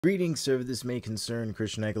Greetings, sir. This may concern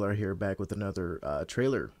Christian Aguilar here, back with another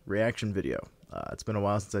trailer reaction video. It's been a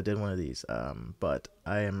while since I did one of these, but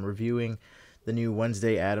I am reviewing the new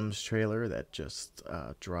Wednesday Addams trailer that just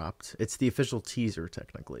dropped. It's the official teaser,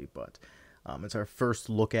 technically, but it's our first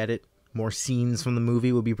look at it. More scenes from the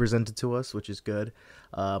movie will be presented to us, which is good.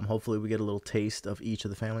 Hopefully we get a little taste of each of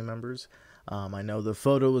the family members. I know the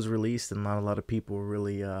photo was released and not a lot of people were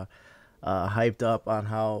really hyped up on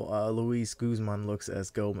how Luis Guzman looks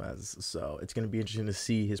as Gomez, so it's going to be interesting to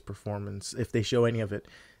see his performance, if they show any of it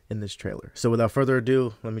in this trailer. So without further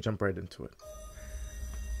ado, let me jump right into it.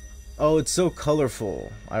 Oh, it's so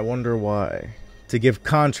colorful. I wonder why. To give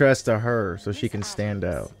contrast to her, so she can stand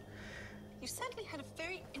out.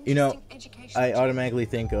 You know, I automatically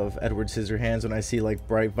think of Edward Scissorhands when I see like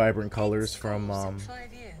bright, vibrant colors from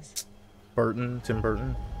Tim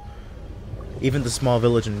Burton. Even The Small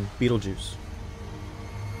Village and Beetlejuice.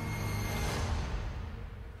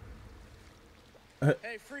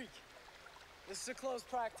 Hey, freak. This is a close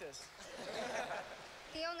practice.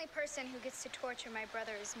 The only person who gets to torture my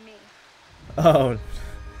brother is me. Oh,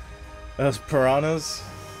 those piranhas?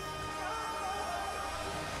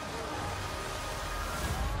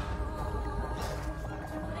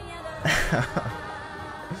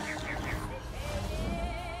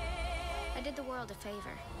 I did the world a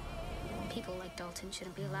favor. People like Dalton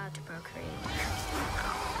shouldn't be allowed to procreate.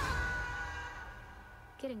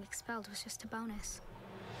 Getting expelled was just a bonus.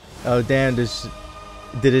 Oh, damn, did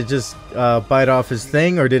it just bite off his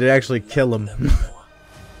thing, or did it actually kill him?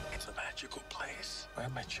 It's a magical place. Where I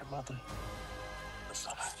met your mother. The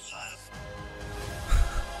son I love.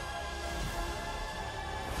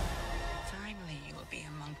 Finally, you will be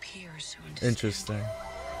among peers who understand. Interesting.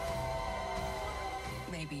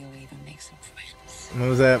 Maybe you'll even make some friends. What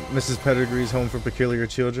was that? Mrs. Pettigrew's Home for Peculiar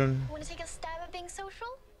Children? Want to take a stab at being social?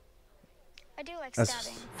 I do like That's,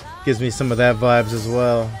 stabbing. gives me some of that vibes as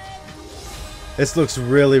well. This looks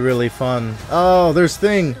really, really fun. Oh, there's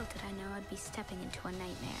Thing. Little did I know I'd be stepping into a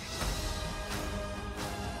nightmare.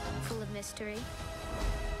 Full of mystery,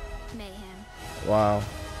 mayhem, Wow.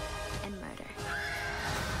 and murder.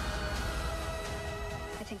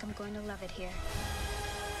 I think I'm going to love it here.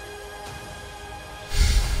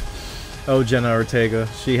 Oh, Jenna Ortega.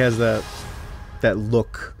 She has that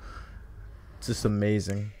look. It's just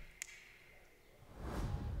amazing.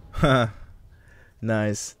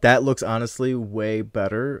 Nice. That looks honestly way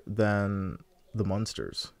better than The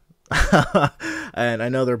Munsters. And I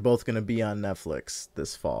know they're both going to be on Netflix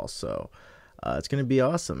this fall, so it's going to be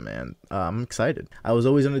awesome, man. I'm excited. I was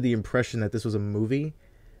always under the impression that this was a movie,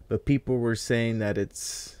 but people were saying that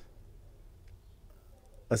it's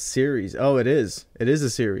a series. Oh, it is. It is a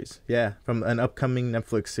series. Yeah, from an upcoming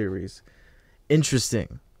Netflix series.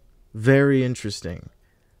 Interesting. Very interesting.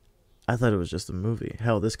 I thought it was just a movie.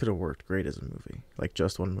 Hell, this could have worked great as a movie. Like,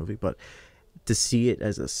 just one movie. But to see it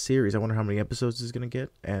as a series, I wonder how many episodes it's going to get.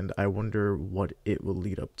 And I wonder what it will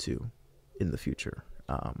lead up to in the future.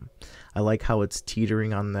 I like how it's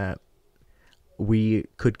teetering on that we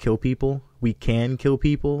could kill people. We can kill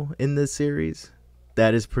people in this series.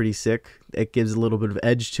 That is pretty sick. It gives a little bit of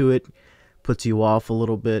edge to it, puts you off a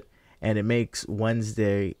little bit, and it makes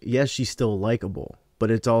Wednesday, yes, she's still likable, but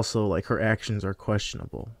it's also like her actions are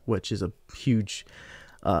questionable, which is a huge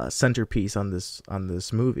centerpiece on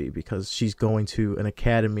this movie, because she's going to an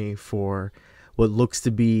academy for what looks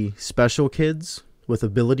to be special kids with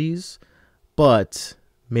abilities, but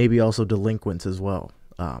maybe also delinquents as well.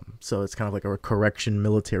 So it's kind of like a correction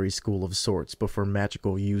military school of sorts, but for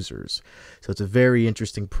magical users. So it's a very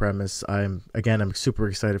interesting premise. I'm super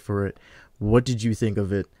excited for it. What did you think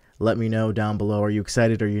of it? Let me know down below. Are you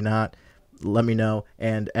excited? Are you not? Let me know.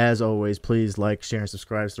 And as always, please like, share, and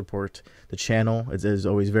subscribe to support the channel. It is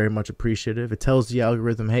always very much appreciative. It tells the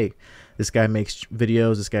algorithm, hey, this guy makes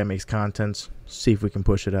videos, this guy makes content. See if we can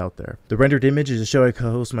push it out there. The rendered image is a show I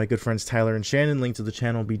co-host my good friends Tyler and Shannon. Link to the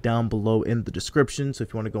channel will be down below in the description. So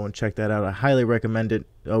if you want to go and check that out, I highly recommend it.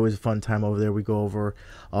 Always a fun time over there. We go over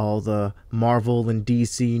all the Marvel and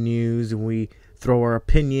DC news, and we throw our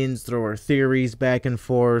opinions, throw our theories back and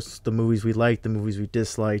forth, the movies we liked, the movies we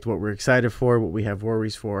disliked, what we're excited for, what we have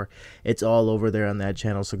worries for. It's all over there on that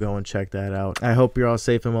channel, so go and check that out. I hope you're all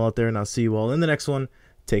safe and well out there, and I'll see you all in the next one.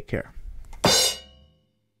 Take care.